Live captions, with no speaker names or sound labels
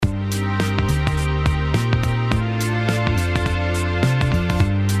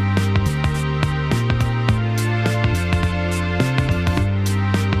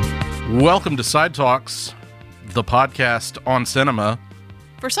welcome to Side Talks, the podcast on cinema.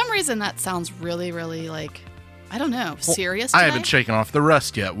 For some reason, that sounds really, really like, I don't know, serious today? I haven't shaken off the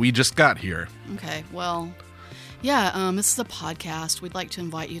rust yet. We just got here. Okay, well, yeah, this is a podcast. We'd like to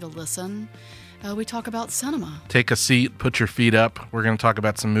invite you to listen. We talk about cinema. Take a seat, put your feet up. We're going to talk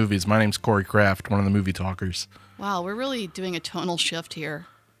about some movies. My name's Corey Kraft, one of the movie talkers. Wow, we're really doing a tonal shift here.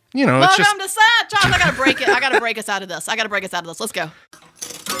 You know, Welcome it's just... to Side Talks. I gotta break it. I gotta break us out of this. Let's go.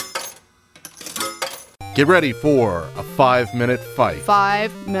 Get ready for a 5-minute fight.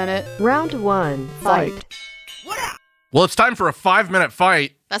 5 minute. Round 1, fight. Well, it's time for a 5-minute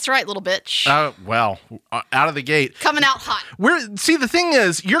fight. That's right, little bitch. Out of the gate. Coming out hot. See, the thing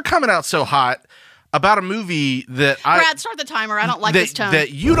is, you're coming out so hot about a movie that Brad, start the timer. I don't like this tone.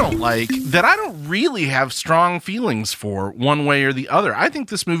 That you don't like, that I don't really have strong feelings for one way or the other. I think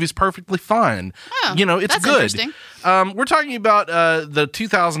this movie's perfectly fine. Oh, you know, it's that's good. Interesting. We're talking about the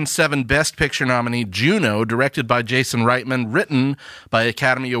 2007 Best Picture nominee Juno, directed by Jason Reitman, written by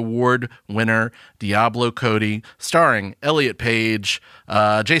Academy Award winner Diablo Cody, starring Elliot Page,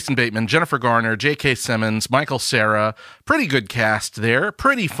 Jason Bateman, Jennifer Garner, J.K. Simmons, Michael Cera. Pretty good cast there.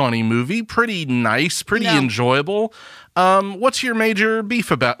 Pretty funny movie. Pretty nice. Pretty enjoyable. What's your major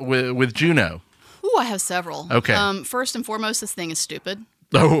beef with Juno? Ooh, I have several. Okay. First and foremost, this thing is stupid.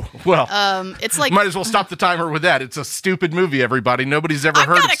 Oh, well, it's like... might as well stop the timer with that. It's a stupid movie, everybody. Nobody's ever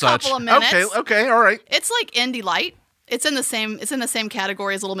heard of such. I've got a couple of minutes. Okay, all right. It's like Indie Light. It's in the same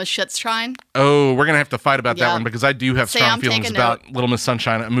category as Little Miss Shine. Oh, we're going to have to fight about that one because I do have strong feelings about Little Miss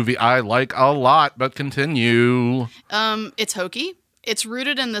Sunshine, a movie I like a lot, but continue. It's hokey. It's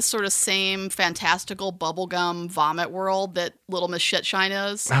rooted in this sort of same fantastical bubblegum vomit world that Little Miss Shine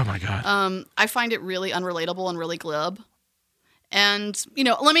is. Oh, my God. I find it really unrelatable and really glib. And, you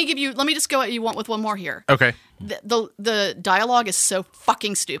know, let me just go what you want with one more here. Okay. The dialogue is so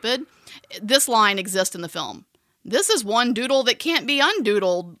fucking stupid. This line exists in the film. This is one doodle that can't be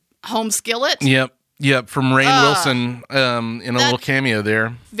undoodled, home skillet. Yep, from Rainn Wilson in a little cameo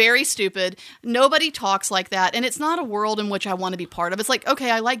there. Very stupid. Nobody talks like that, and it's not a world in which I want to be part of. It's like, okay,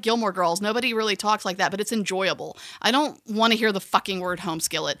 I like Gilmore Girls. Nobody really talks like that, but it's enjoyable. I don't want to hear the fucking word home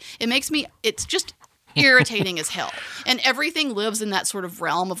skillet. It's just irritating as hell. And everything lives in that sort of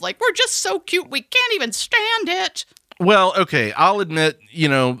realm of like, we're just so cute, we can't even stand it. Well, okay, I'll admit, you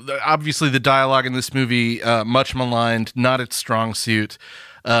know, obviously the dialogue in this movie, much maligned, not its strong suit.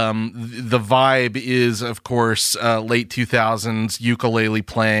 The vibe is, of course, late 2000s, ukulele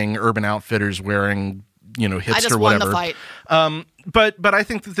playing, Urban Outfitters wearing, you know, hipster I just whatever. won the fight. But I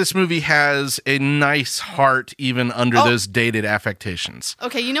think that this movie has a nice heart even under those dated affectations.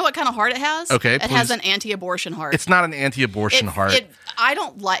 Okay, you know what kind of heart it has? Okay, it has an anti-abortion heart. It's not an anti-abortion heart. I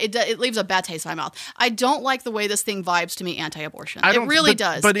don't like it. It leaves a bad taste in my mouth. I don't like the way this thing vibes to me anti-abortion. It really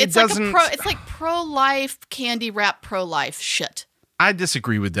does. But it's doesn't. It's like pro-life candy wrap pro-life shit. I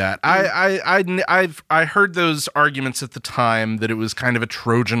disagree with that. I heard those arguments at the time that it was kind of a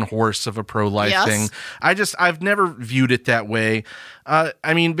Trojan horse of a pro-life thing. I've never viewed it that way.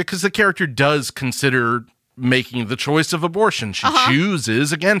 I mean, because the character does consider making the choice of abortion. She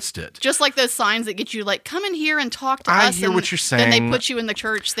chooses against it. Just like those signs that get you like, come in here and talk to us. I hear what you're saying. Then they put you in the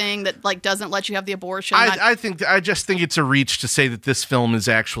church thing that like doesn't let you have the abortion. I just think it's a reach to say that this film is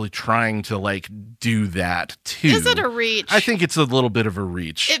actually trying to like do that too. Is it a reach? I think it's a little bit of a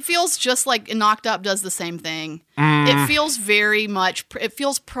reach. It feels just like Knocked Up does the same thing. It feels very much, it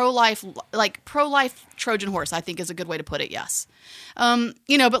feels pro-life, like pro-life Trojan horse, I think is a good way to put it, yes.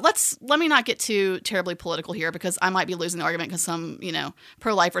 You know, but let me not get too terribly political here because I might be losing the argument because some, you know,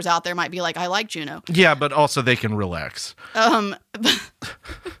 pro-lifers out there might be like, I like Juno. Yeah, but also they can relax.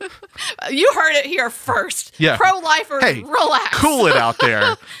 You heard it here first. Yeah. Pro-lifers, relax. Cool it out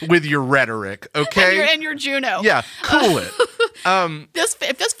there with your rhetoric, okay? and your Juno. Yeah, cool it.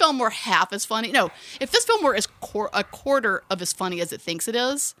 If this film were half as funny, if this film were a quarter of as funny as it thinks it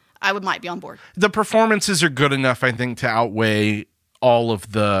is, might be on board. The performances are good enough, I think, to outweigh all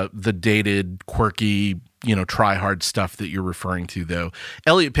of the dated, quirky, you know, try hard stuff that you're referring to, though.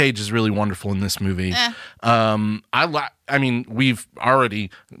 Elliot Page is really wonderful in this movie. I mean, we've already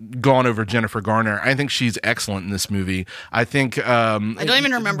gone over Jennifer Garner. I think she's excellent in this movie. I think I don't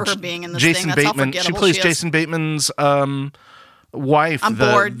even remember her being in this Jason thing. That's Bateman. how forgettable She plays she is. Jason Bateman's wife. I'm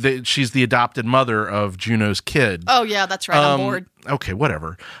bored. She's the adopted mother of Juno's kid. Oh yeah, that's right. I'm bored. Okay,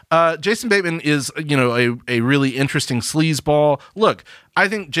 whatever. Jason Bateman is, you know, a really interesting sleazeball. Look, I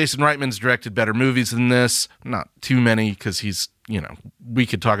think Jason Reitman's directed better movies than this. Not too many, because he's, you know, we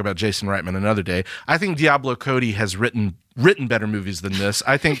could talk about Jason Reitman another day. I think Diablo Cody has written better movies than this.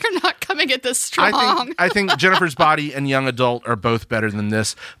 I think You're not coming framing it this strong. I think Jennifer's Body and Young Adult are both better than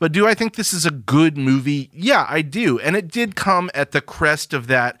this. But do I think this is a good movie? Yeah, I do. And it did come at the crest of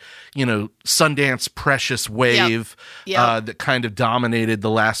that, Sundance Precious wave Yep. that kind of dominated the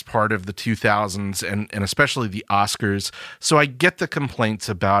last part of the 2000s and especially the Oscars. So I get the complaints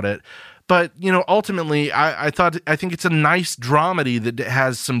about it. But, ultimately, I think it's a nice dramedy that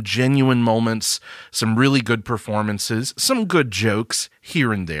has some genuine moments, some really good performances, some good jokes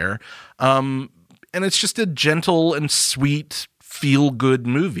here and there. And it's just a gentle and sweet, feel-good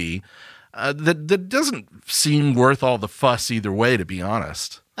movie that doesn't seem worth all the fuss either way, to be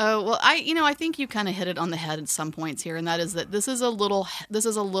honest. Oh, well, I think you kind of hit it on the head at some points here, and that is that this is a little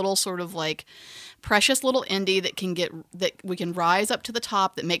sort of like precious little indie that we can rise up to the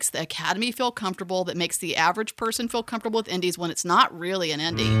top, that makes the Academy feel comfortable, that makes the average person feel comfortable with indies when it's not really an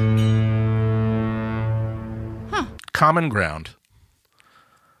indie. Common ground.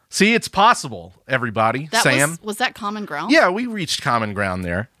 See, it's possible, everybody. Sam? Was that common ground? Yeah, we reached common ground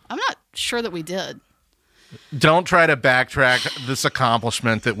there. I'm not sure that we did. Don't try to backtrack this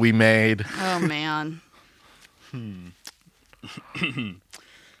accomplishment that we made. Oh, man.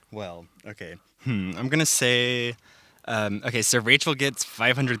 Well, okay. I'm going to say, so Rachel gets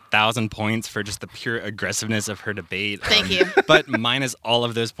 500,000 points for just the pure aggressiveness of her debate. Thank you. But minus all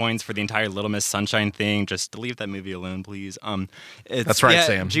of those points for the entire Little Miss Sunshine thing. Just leave that movie alone, please. That's right,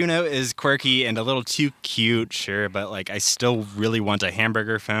 Sam. Juno is quirky and a little too cute, sure, but I still really want a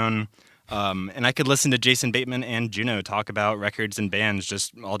hamburger phone. And I could listen to Jason Bateman and Juno talk about records and bands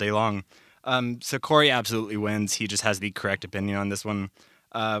just all day long. So Corey absolutely wins. He just has the correct opinion on this one.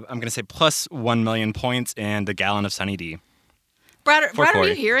 I'm going to say plus 1 million points and a gallon of Sunny D. Brad, are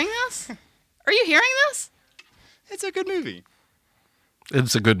you hearing this? Are you hearing this? It's a good movie.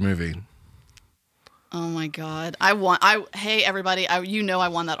 It's a good movie. Oh my God. Hey everybody, I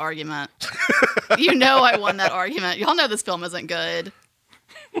won that argument. I won that argument. Y'all know this film isn't good.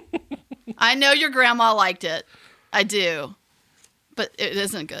 I know your grandma liked it. I do. But it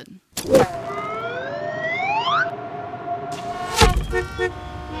isn't good.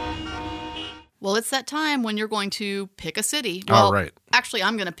 Well, it's that time when you're going to pick a city. Well, all right. Actually,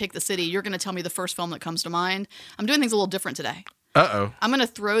 I'm going to pick the city. You're going to tell me the first film that comes to mind. I'm doing things a little different today. Uh-oh. I'm going to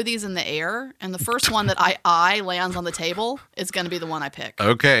throw these in the air, and the first one that I lands on the table is going to be the one I pick.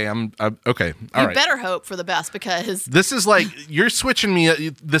 Okay, I'm okay. All right. You better hope for the best, because this is you're switching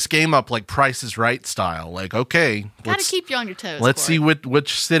this game up like Price is Right style. Okay, gotta keep you on your toes. Let's Corey. see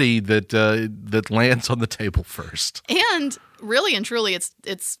which city that lands on the table first. And really and truly,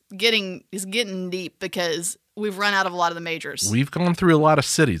 it's getting deep because we've run out of a lot of the majors. We've gone through a lot of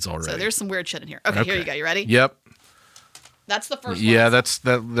cities already. So there's some weird shit in here. Okay, here you go. You ready? Yep. That's the first one. Yeah, that's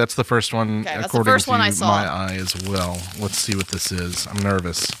the first one. Okay, that's according the first to one I saw. my eye as well. Let's see what this is. I'm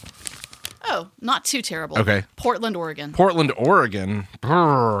nervous. Oh, not too terrible. Okay. Portland, Oregon. Portland, Oregon.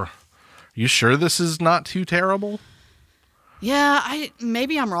 Brr. You sure this is not too terrible? Yeah,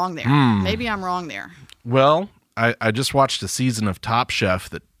 maybe I'm wrong there. Maybe I'm wrong there. Well, I just watched a season of Top Chef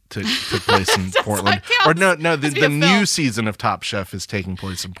that took place in Portland. Or no, the new season of Top Chef is taking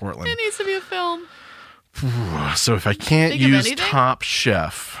place in Portland. It needs to be a film. So if I can't Think of use anything? Top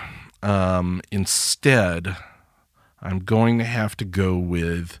Chef, instead, I'm going to have to go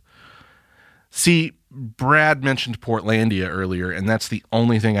with... See, Brad mentioned Portlandia earlier, and that's the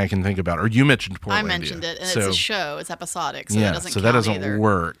only thing I can think about. Or you mentioned Portlandia. I mentioned it, and it's a show. It's episodic, so yeah, that doesn't so count that doesn't either.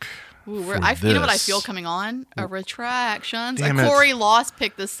 work. Ooh, for you know what I this. feel coming on? A Retractions. Damn A it. Corey Lost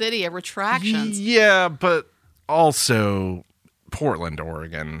picked the city. A Retractions. Yeah, but also Portland,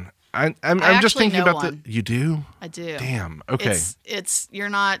 Oregon. I'm just actually thinking know about one. You do? I do. Damn. Okay. It's you're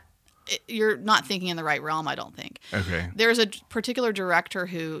not thinking in the right realm, I don't think. Okay. There's a particular director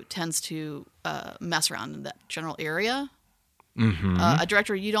who tends to mess around in that general area. Mm-hmm. A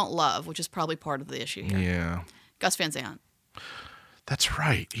director you don't love, which is probably part of the issue here. Yeah. Gus Van Sant. That's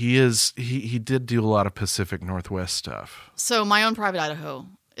right. He did do a lot of Pacific Northwest stuff. So My Own Private Idaho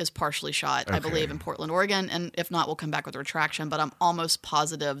is partially shot, I Okay. believe, in Portland, Oregon, and if not, we'll come back with a retraction, but I'm almost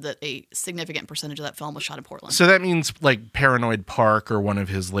positive that a significant percentage of that film was shot in Portland. So that means like Paranoid Park or one of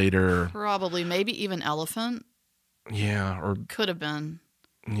his later... Probably, maybe even Elephant. Yeah, or... Could have been.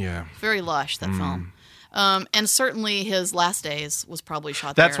 Yeah. Very lush, that film. And certainly his Last Days was probably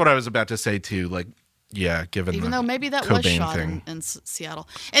shot there. That's what I was about to say too. Like, yeah, given Even the though maybe that was Cobain shot thing. in Seattle.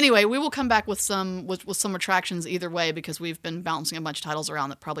 Anyway, we will come back with some retractions either way, because we've been bouncing a bunch of titles around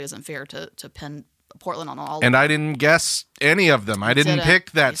that probably isn't fair to pin Portland on all of And them. I didn't guess any of them. I didn't didn't.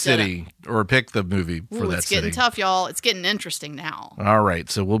 pick that You city or pick the movie for Ooh, that it's city. getting tough, y'all. It's getting interesting now. All right,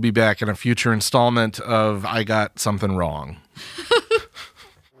 so we'll be back in a future installment of I Got Something Wrong.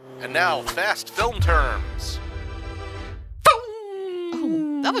 And now, fast film terms.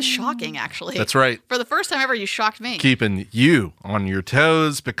 Oh, that was shocking, actually. That's right. For the first time ever, you shocked me. Keeping you on your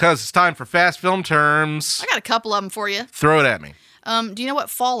toes because it's time for fast film terms. I got a couple of them for you. Throw it at me. Do you know what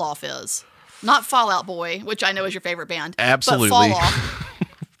Fall Off is? Not Fall Out Boy, which I know is your favorite band. Absolutely. But Fall Off.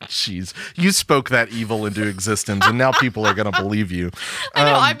 Jeez, you spoke that evil into existence, and now people are going to believe you. I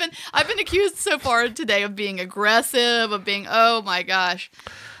know. I've been accused so far today of being aggressive, of being, oh my gosh.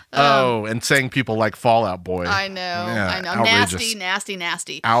 And saying people like Fall Out Boy. I know. Yeah, I know. outrageous.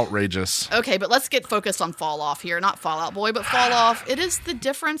 Nasty. Outrageous. Okay, but let's get focused on Fall Off here. Not Fall Out Boy, but Fall Off. It is the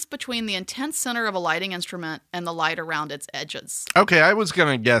difference between the intense center of a lighting instrument and the light around its edges. Okay, I was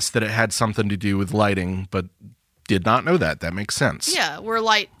going to guess that it had something to do with lighting, but did not know that. That makes sense. Yeah, where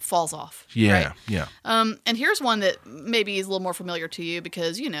light falls off. Yeah, right? yeah. And here's one that maybe is a little more familiar to you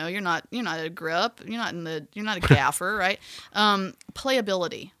because you're not a grip, you're not a gaffer, right?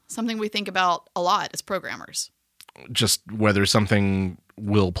 Playability, something we think about a lot as programmers. Just whether something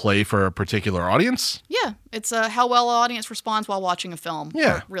will play for a particular audience? Yeah, it's how well an audience responds while watching a film.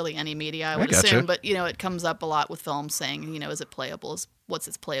 Yeah. Or really any media, I would gotcha. assume. But, it comes up a lot with films saying, is it playable? What's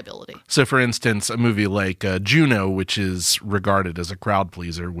its playability? So, for instance, a movie like Juno, which is regarded as a crowd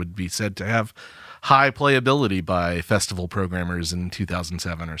pleaser, would be said to have high playability by festival programmers in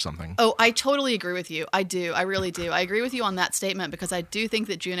 2007 or something. Oh, I totally agree with you. I do. I really do. I agree with you on that statement because I do think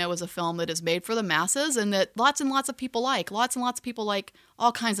that Juno is a film that is made for the masses and that lots and lots of people like. Lots and lots of people like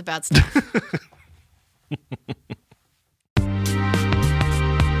all kinds of bad stuff.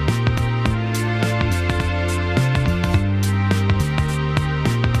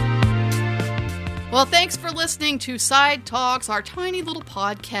 Well, thanks for listening to Side Talks, our tiny little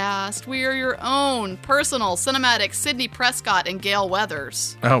podcast. We are your own personal cinematic Sidney Prescott and Gail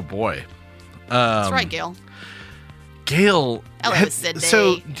Weathers. Oh, boy. That's right, Gail. Gail. Hello, Sidney.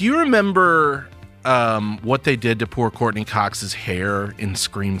 So, do you remember what they did to poor Courtney Cox's hair in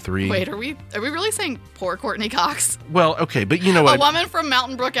Scream 3? Wait, are we really saying poor Courtney Cox? Well, okay, but you know what? A woman from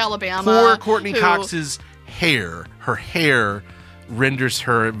Mountain Brook, Alabama. Poor Courtney who- Cox's hair. Her hair renders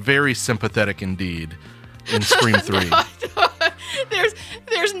her very sympathetic indeed in Scream 3.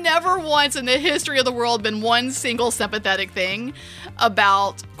 There's never once in the history of the world been one single sympathetic thing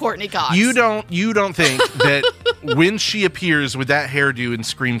about Courtney Cox. You don't think that when she appears with that hairdo in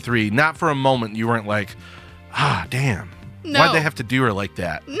Scream 3, not for a moment you weren't like, damn. No. Why'd they have to do her like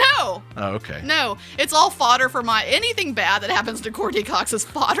that? No. Oh, okay. No. It's all fodder for anything bad that happens to Courtney Cox is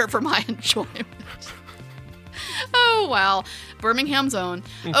fodder for my enjoyment. Oh, wow. Birmingham's own.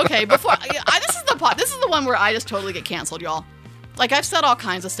 Okay, this is the one where I just totally get canceled, y'all. Like, I've said all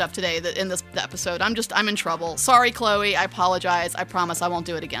kinds of stuff today in this episode. I'm in trouble. Sorry, Chloe. I apologize. I promise I won't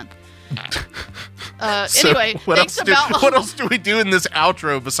do it again. Anyway, what else do we do in this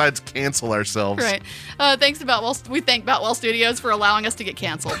outro besides cancel ourselves? Right. We thank Boutwell Studios for allowing us to get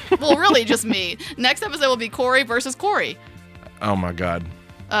canceled. Well, really, just me. Next episode will be Corey versus Corey. Oh, my God.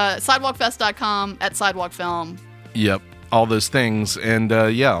 Sidewalkfest.com, at Sidewalk Film. Yep. All those things. And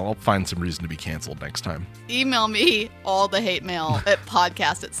I'll find some reason to be canceled next time. Email me all the hate mail at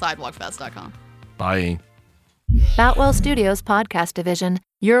podcast@sidewalkfest.com. Bye. Boutwell Studios Podcast Division.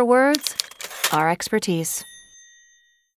 Your words, our expertise.